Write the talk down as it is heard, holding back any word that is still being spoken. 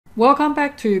Welcome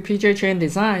back to PJ Chen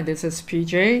Design. This is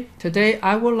PJ. Today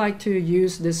I would like to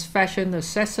use this fashion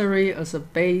accessory as a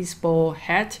baseball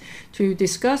hat to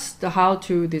discuss how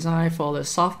to design for the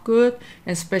soft good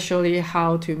and especially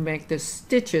how to make the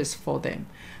stitches for them.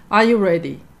 Are you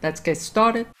ready? Let's get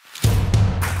started.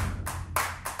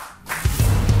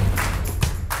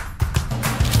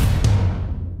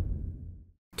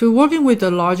 To working with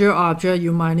a larger object,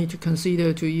 you might need to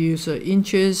consider to use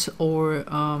inches or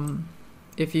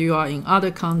if you are in other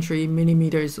country,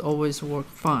 millimeters always work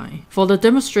fine. For the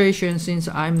demonstration, since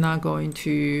I'm not going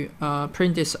to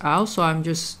print this out, so I'm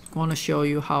just going to show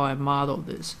you how I model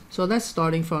this. So that's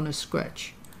starting from the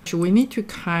scratch. So we need to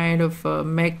kind of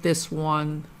make this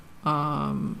one,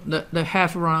 the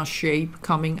half round shape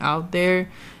coming out there.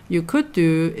 You could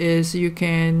do is you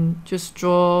can just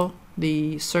draw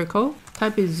the circle,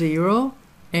 type it 0,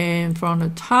 and from the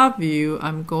top view,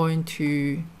 I'm going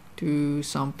to do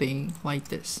something like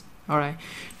this. All right,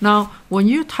 now when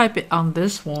you type it on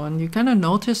this one, you kind of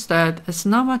notice that it's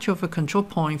not much of a control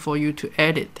point for you to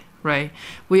edit, right?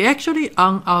 We actually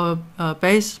on our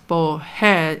baseball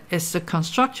head is the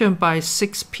construction by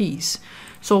 6 pieces.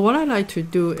 So what I like to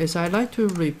do is I like to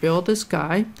rebuild this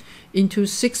guy into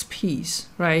 6 pieces,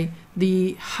 right?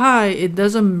 The height, it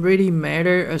doesn't really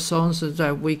matter as long as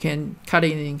that we can cut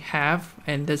it in half,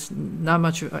 and there's not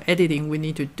much editing we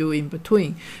need to do in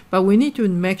between. But we need to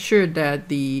make sure that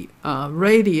the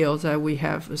radial that we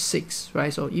have 6,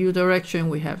 right? So U direction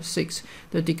we have 6,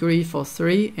 the degree for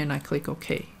 3, and I click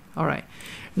OK. All right.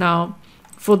 Now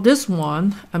for this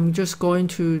one, I'm just going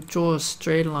to draw a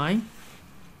straight line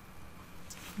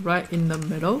right in the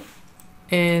middle.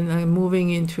 And I'm moving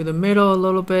into the middle a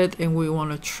little bit, and we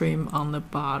want to trim on the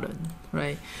bottom,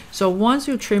 right? So once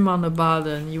you trim on the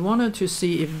bottom, you wanted to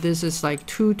see if this is like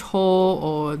too tall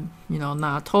or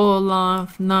not tall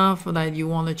enough that you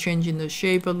want to change in the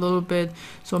shape a little bit.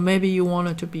 So maybe you want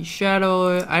it to be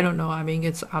shallower. I don't know. I mean,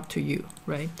 it's up to you,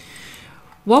 right?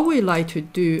 What we like to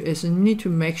do is we need to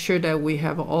make sure that we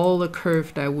have all the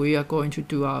curve that we are going to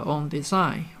do our own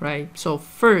design, right? So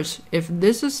first, if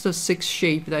this is the 6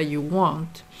 shape that you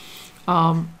want,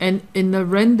 and in the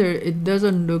render, it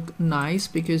doesn't look nice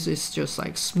because it's just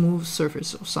like smooth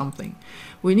surface or something.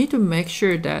 We need to make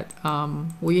sure that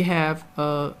we have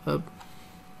a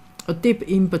dip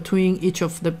in between each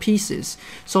of the pieces.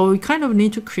 So we kind of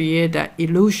need to create that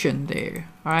illusion there.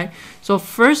 All right. So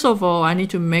first of all, I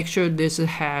need to make sure this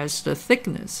has the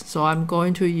thickness. So I'm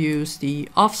going to use the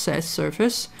offset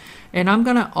surface, and I'm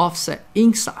going to offset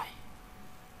inside.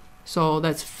 So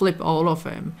let's flip all of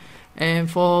them. And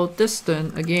for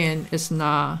distance, again, it's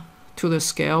not to the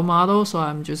scale model. So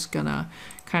I'm just going to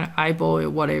kind of eyeball it,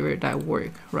 whatever that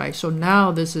work. Right. So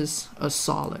now this is a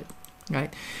solid.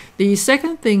 Right. The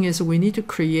second thing is we need to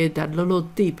create that little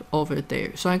dip over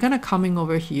there. So I'm gonna coming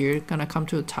over here, gonna come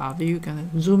to the top view, gonna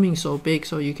zoom in so big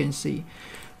so you can see.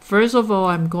 First of all,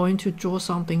 I'm going to draw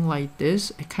something like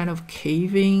this, a kind of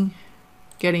caving,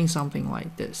 getting something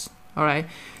like this. All right.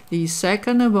 The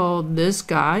second of all, this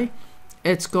guy,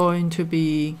 it's going to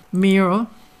be mirror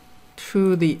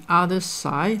to the other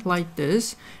side like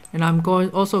this. And I'm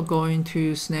also going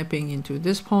to snapping into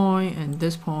this point and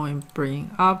this point,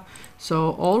 bring up.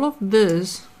 So all of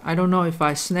this, I don't know if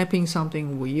I snapping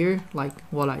something weird like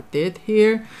what I did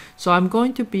here. So I'm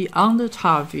going to be on the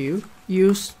top view,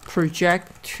 use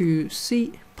project to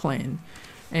C plane,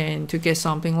 and to get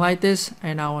something like this.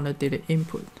 And I want to do the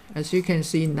input. As you can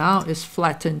see now, it's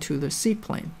flattened to the C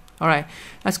plane. All right,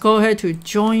 let's go ahead to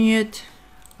join it.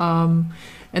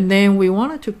 And then we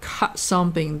wanted to cut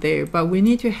something there, but we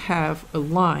need to have a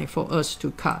line for us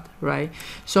to cut, right?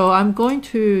 So I'm going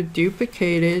to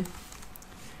duplicate it,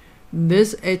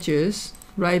 this edges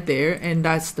right there, and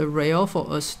that's the rail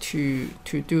for us to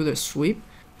do the sweep.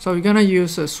 So we're gonna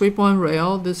use a sweep one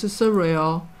rail. This is the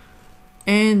rail,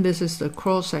 and this is the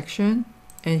cross section,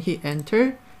 and hit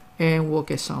enter, and we'll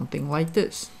get something like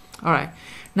this. All right,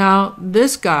 now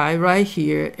this guy right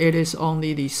here, it is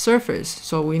only the surface,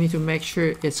 so we need to make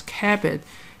sure it's capped.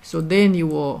 So then you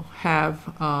will have,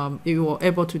 you will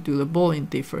able to do the bowling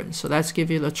difference. So let's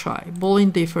give it a try. Bowling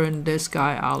difference, this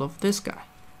guy out of this guy.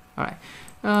 All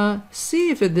right, see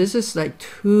if this is like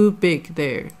too big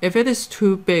there. If it is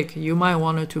too big, you might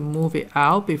want to move it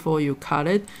out before you cut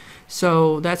it.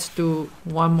 So let's do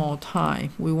one more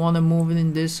time. We want to move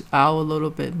in this out a little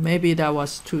bit. Maybe that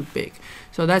was too big.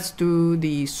 So let's do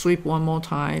the sweep one more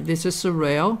time. This is a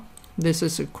rail. This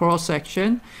is a cross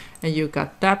section. And you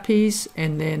got that piece.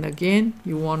 And then again,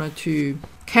 you wanted to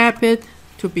cap it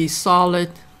to be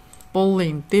solid.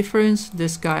 Bowling difference,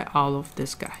 this guy out of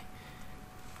this guy.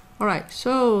 Alright,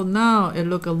 so now it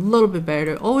looks a little bit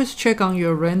better. Always check on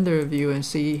your render view and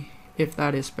see if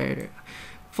that is better.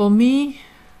 For me,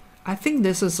 I think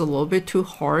this is a little bit too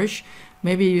harsh.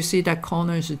 Maybe you see that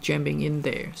corner is jamming in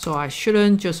there. So I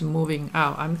shouldn't just moving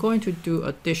out. I'm going to do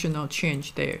additional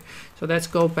change there. So let's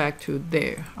go back to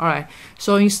there. Alright,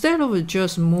 so instead of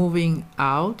just moving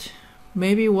out,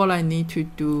 maybe what I need to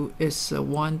do is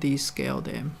 1D scale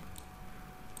them.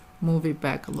 Move it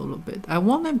back a little bit. I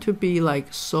want them to be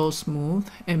like so smooth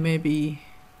and maybe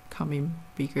coming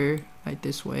bigger like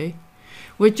this way.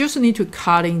 We just need to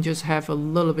cutting, just have a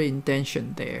little bit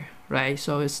indentation there, right?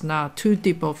 So it's not too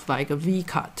deep of like a V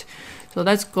cut. So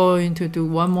that's going to do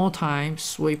one more time,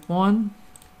 sweep one.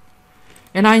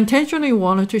 And I intentionally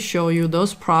wanted to show you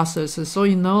those processes so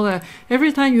you know that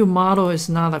every time you model is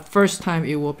not the first time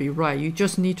it will be right. You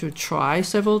just need to try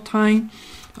several times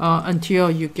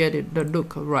until you get it the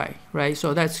look right.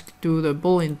 So let's do the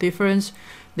Boolean difference,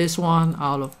 this one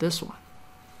out of this one.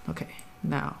 Okay,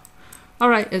 now.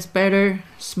 Alright, it's better,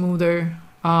 smoother.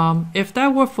 If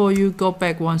that worked for you, go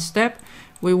back one step.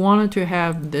 We wanted to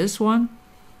have this one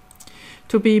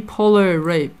to be polar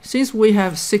array. Since we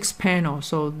have 6 panels,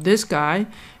 so this guy,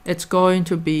 it's going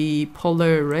to be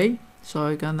polar array. So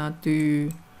I'm gonna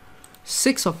do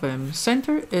 6 of them.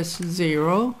 Center is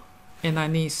 0, and I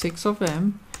need 6 of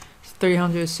them.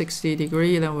 360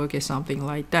 degrees, then we'll get something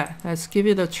like that. Let's give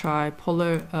it a try.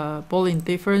 Polar Boolean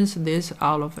difference, this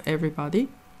out of everybody.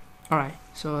 Alright,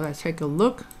 so let's take a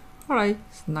look. Alright,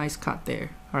 it's a nice cut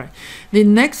there. Alright, the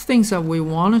next things that we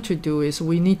wanted to do is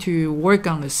we need to work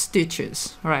on the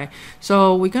stitches. Alright,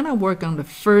 so we're gonna work on the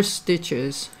first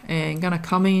stitches and gonna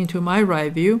come into my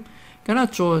right view, gonna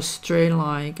draw a straight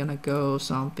line, gonna go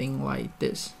something like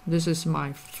this. This is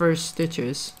my first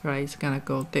stitches, right? It's gonna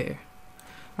go there.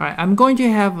 Alright, I'm going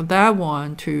to have that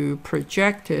one to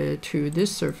project it to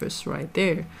this surface right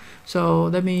there. So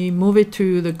let me move it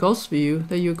to the ghost view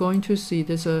that you're going to see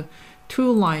there's a 2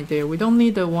 line there. We don't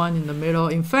need the one in the middle.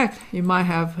 In fact, it might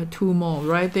have 2 more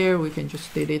right there. We can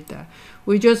just delete that.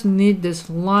 We just need this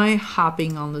line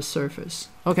hopping on the surface.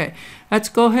 Okay, let's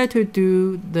go ahead to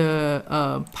do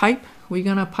the pipe. We're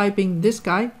gonna piping this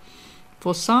guy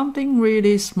for something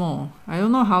really small. I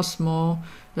don't know how small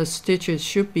the stitches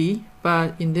should be,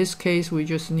 but in this case we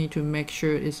just need to make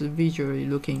sure it's visually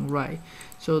looking right.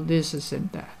 So this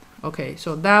isn't that. Okay,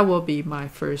 so that will be my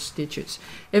first stitches.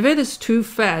 If it is too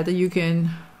fat, you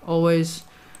can always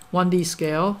 1D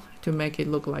scale to make it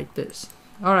look like this.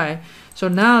 Alright, so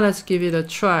now let's give it a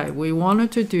try. We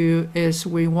wanted to do is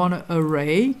we want to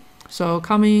array. So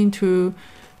coming to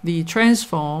the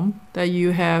transform that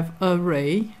you have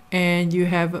array and you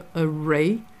have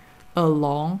array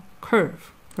along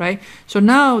curve, right? So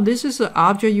now this is the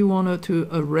object you wanted to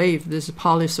array, this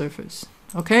poly surface.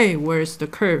 Okay, where's the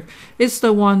curve? It's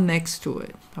the one next to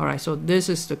it. Alright, so this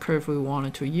is the curve we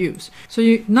wanted to use. So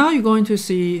now you're going to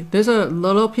see there's a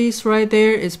little piece right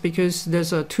there. It's because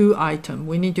there's a 2 item.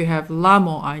 We need to have a lot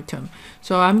more item.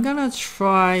 So I'm gonna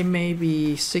try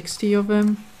maybe 60 of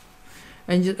them.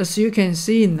 And as you can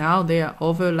see now, they are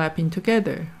overlapping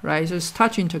together, right? So it's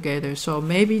touching together. So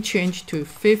maybe change to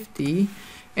 50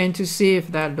 and to see if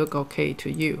that look okay to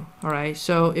you. All right,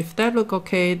 so if that look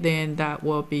okay, then that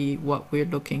will be what we're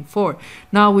looking for.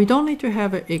 Now we don't need to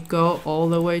have it go all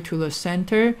the way to the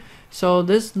center. So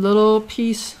this little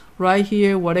piece right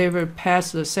here, whatever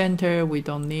past the center, we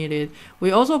don't need it.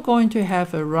 We're also going to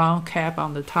have a round cap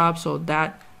on the top, so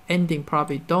that ending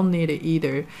probably don't need it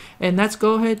either. And let's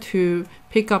go ahead to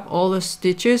pick up all the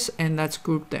stitches and let's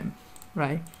group them,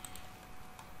 right?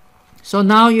 So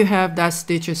now you have that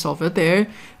stitches over there.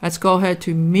 Let's go ahead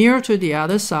to mirror to the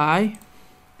other side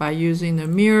by using the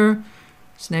mirror,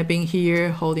 snapping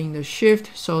here, holding the shift.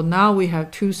 So now we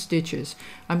have 2 stitches.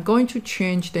 I'm going to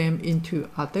change them into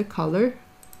other color.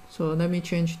 So let me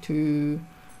change to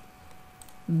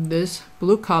this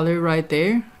blue color right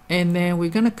there. And then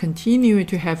we're gonna continue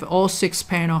to have all 6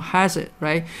 panel has it,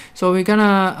 right? So we're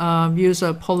gonna use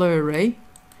a polar array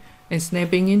and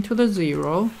snapping into the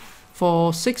 0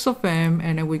 for 6 of them,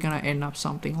 and then we're gonna end up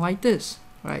something like this,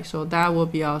 right? So that will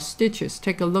be our stitches.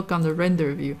 Take a look on the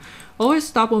render view. Always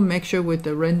double make sure with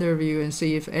the render view and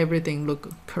see if everything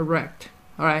look correct.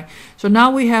 All right, so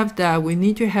now we have that. We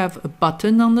need to have a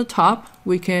button on the top.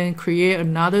 We can create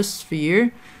another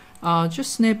sphere,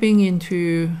 just snapping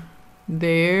into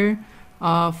there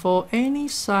for any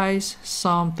size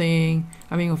something.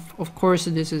 I mean, of course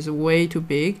this is way too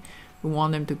big. We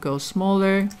want them to go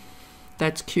smaller.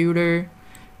 That's cuter.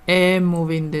 And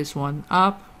moving this one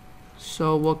up,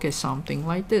 so we'll get something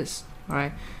like this. All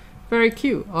right, Very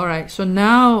cute. All right, so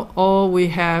now all we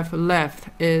have left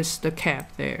is the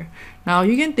cap there. Now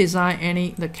you can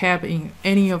design the cap in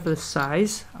any of the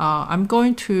size. I'm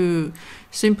going to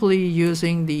simply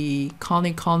using the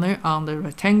corner on the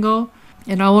rectangle,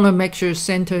 and I want to make sure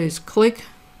center is click,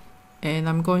 and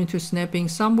I'm going to snap in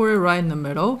somewhere right in the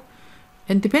middle.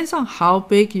 And depends on how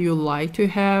big you like to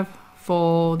have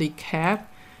for the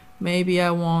cap. Maybe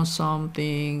I want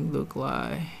something look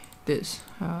like this.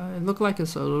 It look like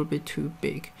it's a little bit too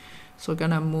big, so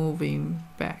gonna move in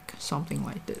back something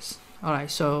like this. All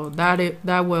right, so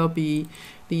that will be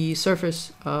the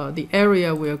surface, the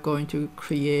area we are going to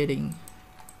creating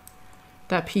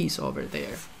that piece over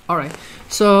there. All right,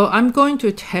 so I'm going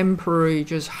to temporarily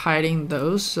just hiding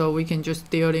those so we can just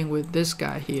dealing with this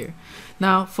guy here.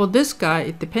 Now for this guy,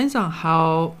 it depends on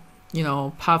how, you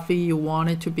know, puffy you want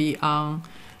it to be on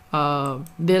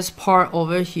this part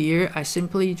over here. I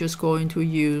simply just going to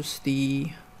use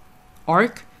the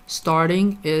arc.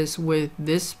 Starting is with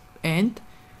this end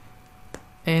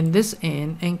and this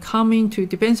end, and coming to,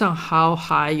 depends on how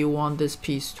high you want this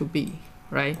piece to be,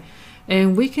 right?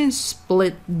 And we can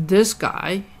split this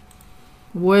guy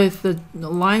with the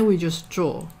line we just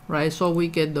draw, right? So we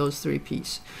get those three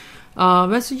pieces.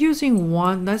 Let's using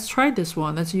one. Let's try this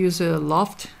one. Let's use a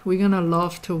loft. We're gonna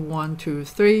loft to 1, 2,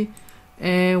 3,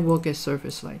 and we'll get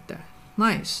surface like that.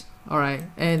 Nice. All right.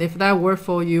 And if that worked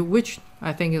for you, which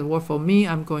I think it worked for me,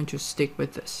 I'm going to stick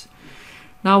with this.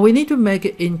 Now we need to make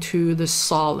it into the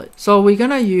solid. So we're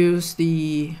gonna use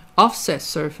the offset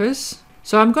surface.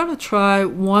 So I'm gonna try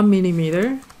 1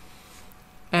 millimeter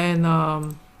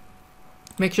and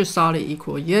make sure solid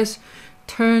equal yes.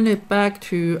 Turn it back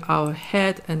to our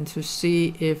head and to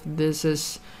see if this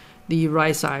is the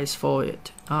right size for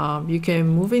it. You can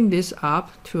moving this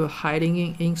up to hiding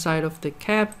it inside of the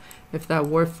cap if that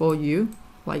worked for you,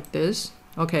 like this.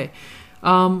 Okay.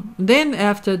 Then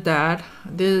after that,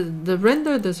 the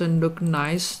render doesn't look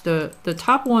nice. The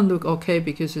top one look okay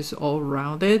because it's all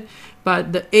rounded,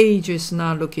 but the edge is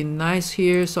not looking nice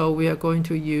here. So we are going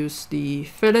to use the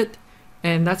fillet,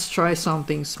 and let's try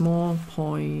something small,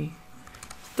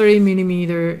 0.3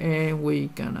 millimeter, and we're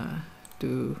gonna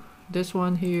do this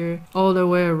one here all the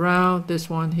way around, this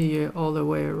one here all the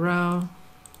way around,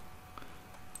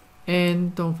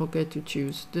 and don't forget to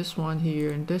choose this one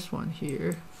here and this one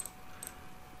here.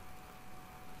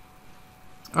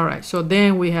 All right, so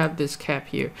then we have this cap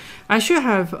here. I should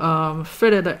have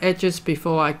fitted the edges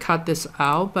before I cut this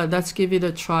out, but let's give it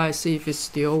a try, see if it's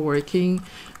still working.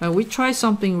 We try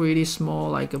something really small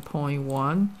like a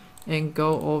 0.1 and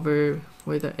go over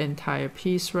with the entire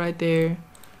piece right there.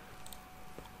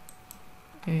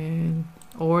 And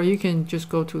or you can just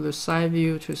go to the side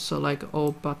view to select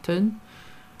all button.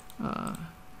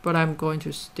 But I'm going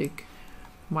to stick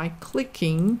my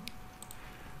clicking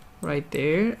right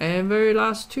there, and very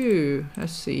last two.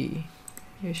 Let's see,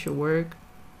 it should work.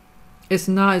 It's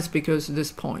not, it's because of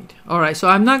this point. All right, so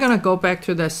I'm not gonna go back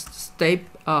to that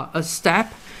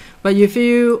step, but if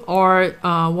you are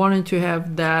wanting to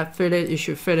have that fitted, you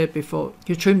should fit it before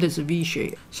you trim this V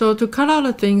shape. So to cut out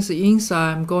the things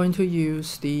inside, I'm going to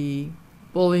use the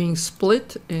boolean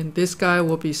split, and this guy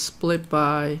will be split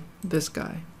by this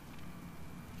guy.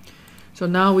 So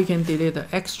now we can delete the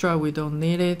extra, we don't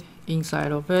need it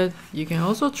inside of it. You can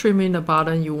also trim in the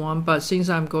bottom you want, but since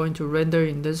I'm going to render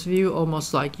in this view,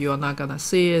 almost like you're not gonna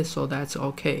see it, so that's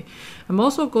okay. I'm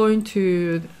also going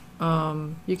to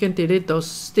you can delete those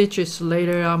stitches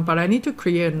later on, but I need to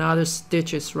create another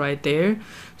stitches right there.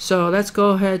 So let's go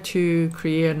ahead to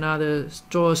create another,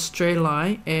 draw a straight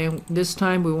line, and this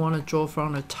time we want to draw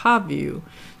from the top view.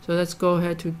 So let's go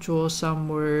ahead to draw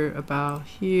somewhere about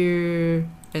here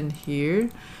and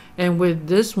here. And with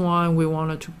this one, we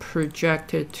wanted to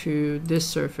project it to this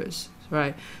surface,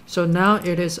 right? So now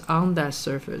it is on that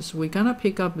surface. We're gonna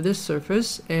pick up this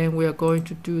surface, and we are going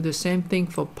to do the same thing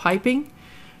for piping.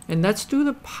 And let's do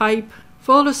the pipe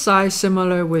for the size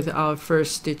similar with our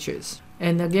first stitches.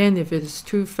 And again, if it's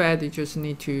too fat, you just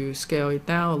need to scale it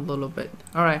down a little bit.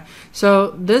 All right,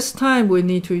 so this time we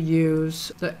need to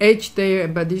use the edge there,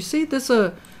 but you see there's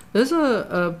a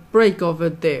break over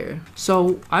there.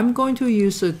 So I'm going to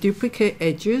use the duplicate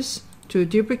edges to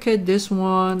duplicate this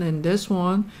one and this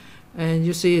one, and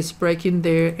you see it's breaking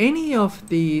there. Any of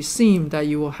the seam that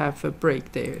you will have a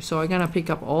break there. So I'm gonna pick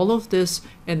up all of this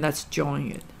and let's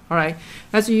join it. All right,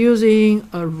 that's using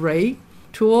array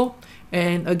tool,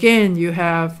 and again you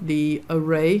have the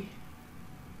array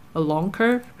along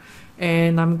curve,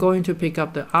 and I'm going to pick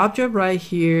up the object right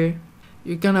here.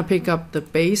 You're gonna pick up the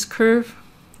base curve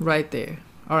right there.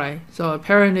 All right, so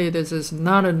apparently this is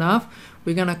not enough.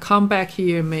 We're gonna come back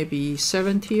here, maybe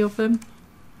 70 of them,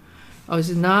 Oh, it's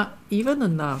not even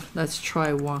enough. Let's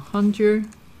try 100.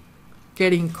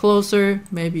 Getting closer,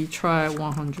 maybe try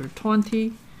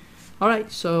 120. All right,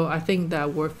 so I think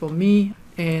that worked for me,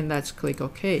 and let's click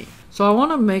OK. So I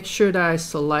want to make sure that I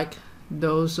select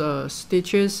those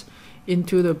stitches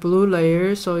into the blue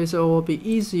layer, so it will be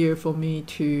easier for me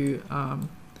to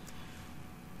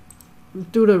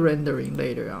do the rendering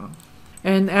later on.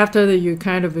 And after that, you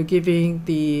kind of giving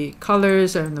the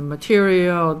colors and the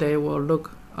material, they will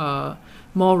look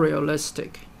more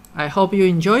realistic. I hope you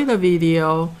enjoyed the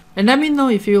video, and let me know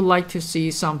if you'd like to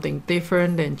see something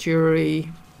different than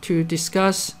jewelry to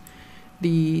discuss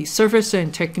the surface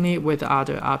and technique with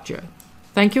other objects.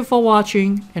 Thank you for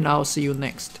watching, and I'll see you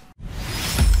next.